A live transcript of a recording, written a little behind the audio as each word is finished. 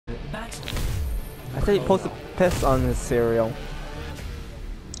I thought he posted piss on his cereal.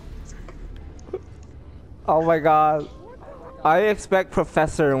 Oh my god. I expect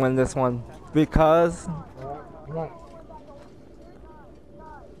Professor to win this one. Because...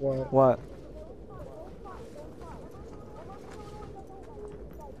 What? What?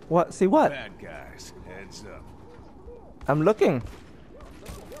 What? See what? Bad guys, heads up. I'm looking.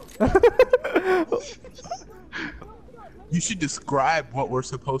 You should describe what we're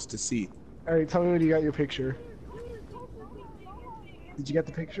supposed to see. Alright, tell me when you got your picture. Did you get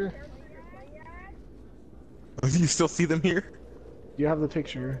the picture? Do you still see them here? Do you have the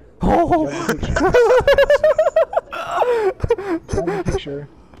picture? Oh! Do you have the picture?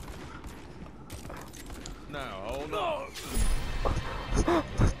 No, hold on.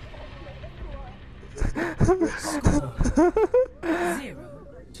 0-1.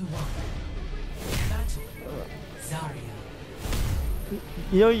 Battle. Zarya.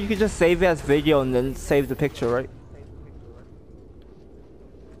 You know, you could just save it as video and then save the picture, right?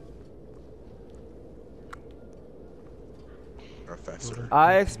 Professor.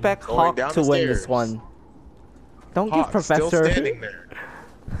 I expect Going Hawk down to the win this stairs. one. Don't Hawk, give Professor. still standing there.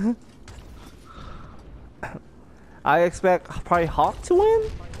 I expect probably Hawk to win?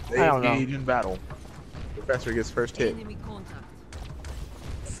 They I don't know. engage in battle. Professor gets first hit. Enemy contact.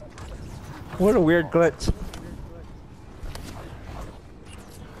 What a weird glitch.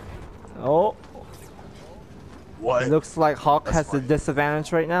 Oh, What? it looks like Hawk That's has the fine.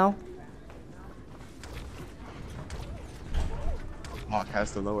 disadvantage right now. Hawk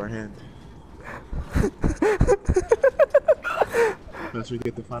has the lower hand. Professor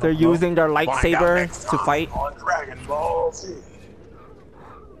get the final They're blow. using their Find out lightsaber next to time fight. on Dragon Ball Z.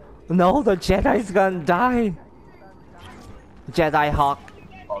 No, the Jedi's gonna die. Jedi Hawk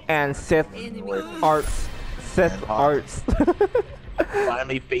and Sith Arts. Sith And Hawk. Arts.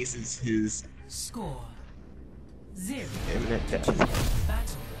 Finally faces his Score 0. imminent death.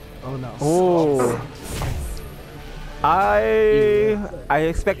 Battle. Oh no. Oh. I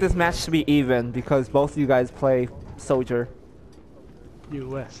expect this match to be even because both of you guys play soldier.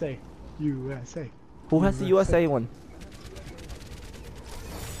 USA. USA. Who has the USA one?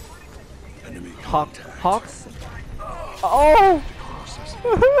 Enemy Hawk. contact. Hawks? Oh!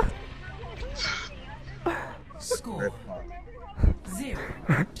 Score 0-3.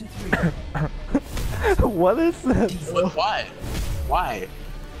 What is this? Why? Why?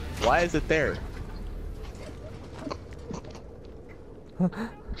 Why is it there?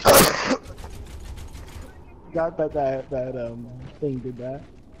 Got that thing did that.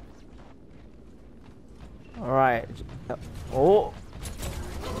 Alright. Oh!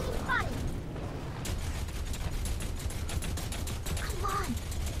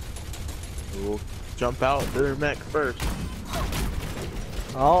 We'll jump out their mech first.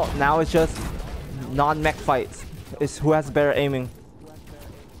 Oh, now it's just non-mech fights. It's who has better aiming.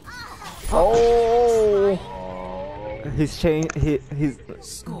 Oh! He's changed. He's.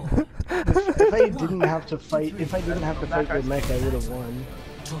 Score If I didn't have to fight, with mech, I would have won.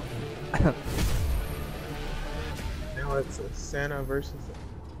 Now it's a Santa versus.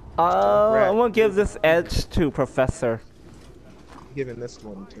 I'm gonna give this edge to Professor. Giving this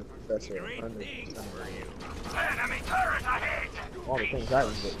one to Professor. 100%. Enemy turret ahead! All the things I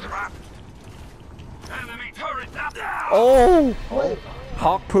was witnessing. Enemy turret up down! Oh!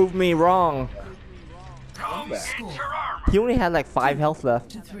 Hawk proved me wrong. Come get your armor! He only had like 5 health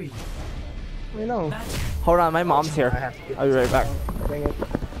left. 3. I know. Hold on, my mom's I here. have to get I'll be right back. Dang it.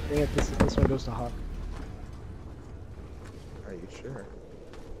 Dang it, this one goes to Hawk. Are you sure?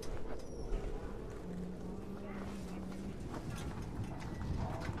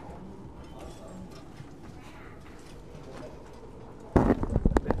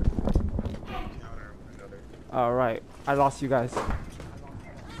 Alright, I lost you guys.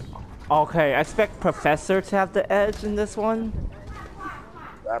 Okay, I expect Professor to have the edge in this one.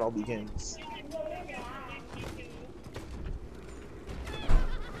 Battle begins.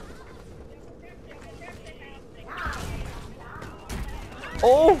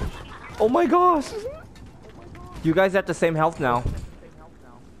 Oh! Oh my gosh! You guys have the same health now.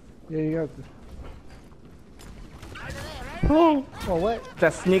 Yeah, you got the... Oh! Oh, what?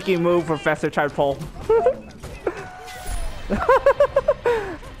 That sneaky move Professor tried to pull.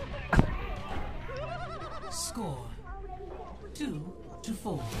 Score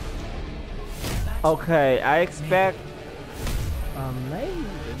 2-4. Okay, I expect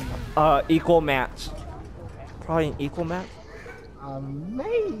Amazing. equal match. Probably an equal match.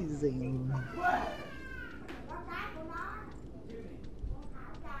 Amazing.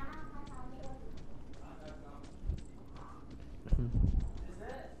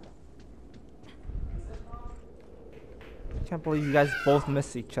 Can't believe you guys both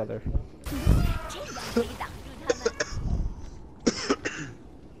miss each other.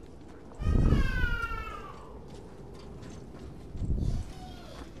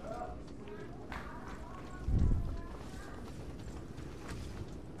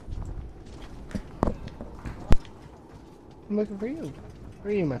 I'm looking for you.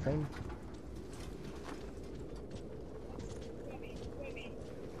 Where are you, my friend?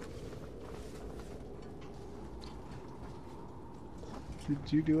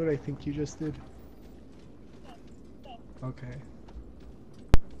 Did you do what I think you just did? Okay.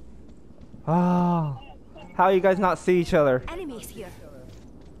 Ah, how you guys not see each other? Enemies here.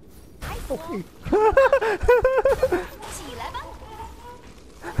 Okay.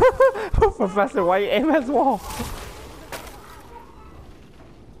 Professor, why you aim at the wall?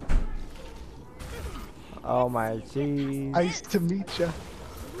 Oh my jeez. Nice to meet ya.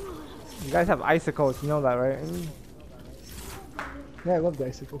 You guys have icicles, you know that, right? Yeah, I love the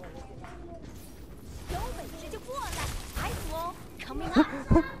icicle. Coming up.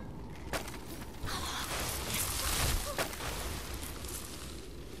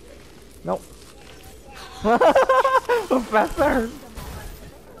 Nope. Professor!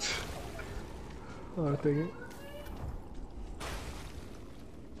 Oh, dang it.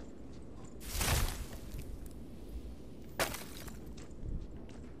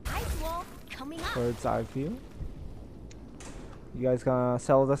 Ice wall coming up. Bird's eye view. You guys gonna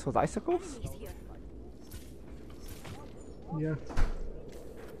sell this with icicles? Enemies here. Yeah.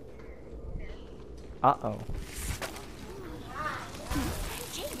 Uh-oh.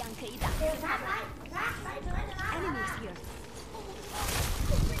 这样可以打退他们。Enemies here.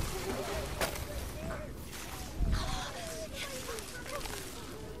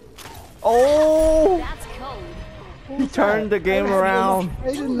 Oh! That's cold. He turned the game around.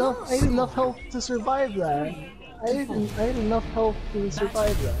 I had enough health to survive that. I had enough health to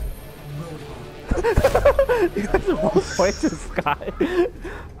survive that. You guys are both way to the sky.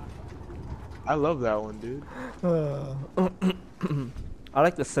 I love that one, dude. I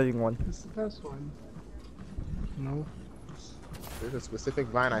like the sitting one. It's the best one. No. There's a specific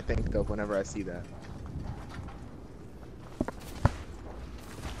vine I think of whenever I see that.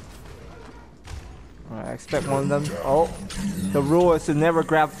 I expect one of them. Oh, the rule is to never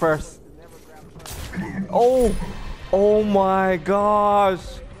grab first. Oh, oh my gosh!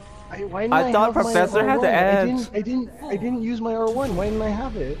 Why didn't I thought have my Professor had the R1? edge. I didn't use my R1. Why didn't I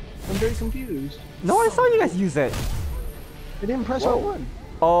have it? I'm very confused. No, I saw you guys use it. I didn't press Whoa. R1.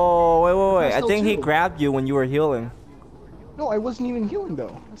 Oh, wait. I Press think he L2. grabbed you when you were healing. No, I wasn't even healing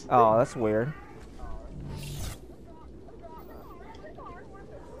though. That's the Oh, thing. that's weird.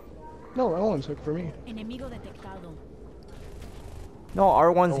 No, R1 took for me. Enemigo detectado. No,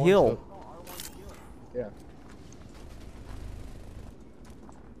 R1's R1's heal. Yeah.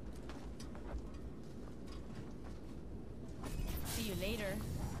 See you later.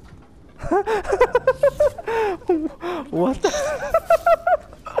 What the?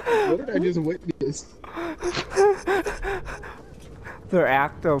 What did I just witness? Their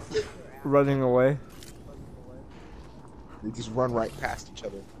act of running away. They just run right past each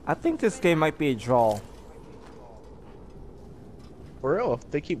other. I think this game might be a draw. For real, if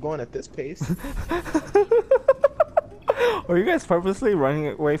they keep going at this pace. Are you guys purposely running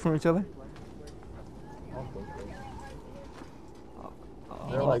away from each other? I don't think so.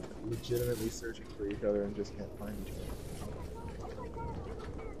 They're like legitimately searching for each other and just can't find each other.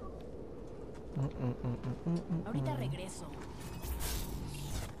 Ahorita regreso.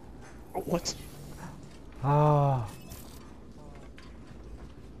 Oh, what? Ah.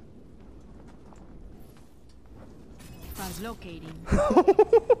 Translocating.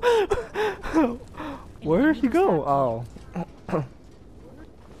 Where did he go? Oh.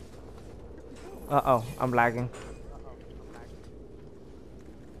 Uh-oh, I'm lagging.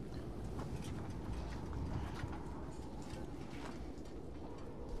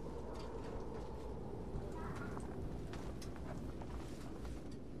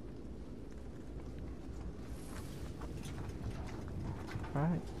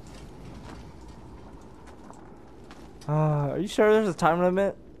 Alright. Are you sure there's a time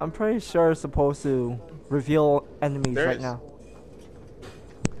limit? I'm pretty sure it's supposed to reveal enemies There right is. now.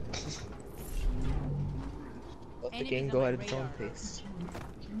 Let the game go at its own pace.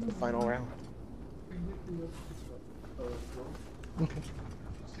 The final round. Okay.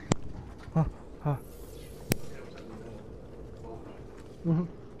 Huh. Mhm.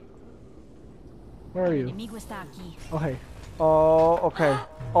 Where are you? Enemigo está aquí. Oh hey. Oh, okay.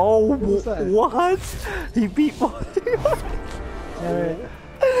 Oh, was that? what? He beat both of you. Alright.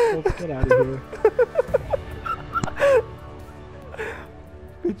 Let's get out of here.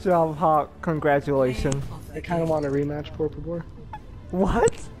 Good job, Hawk. Congratulations. I kind of want a rematch, por favor.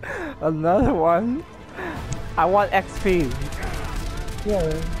 What? Another one? I want XP. Yeah,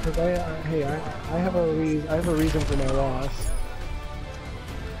 because hey, I have a reason for my loss.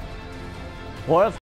 What if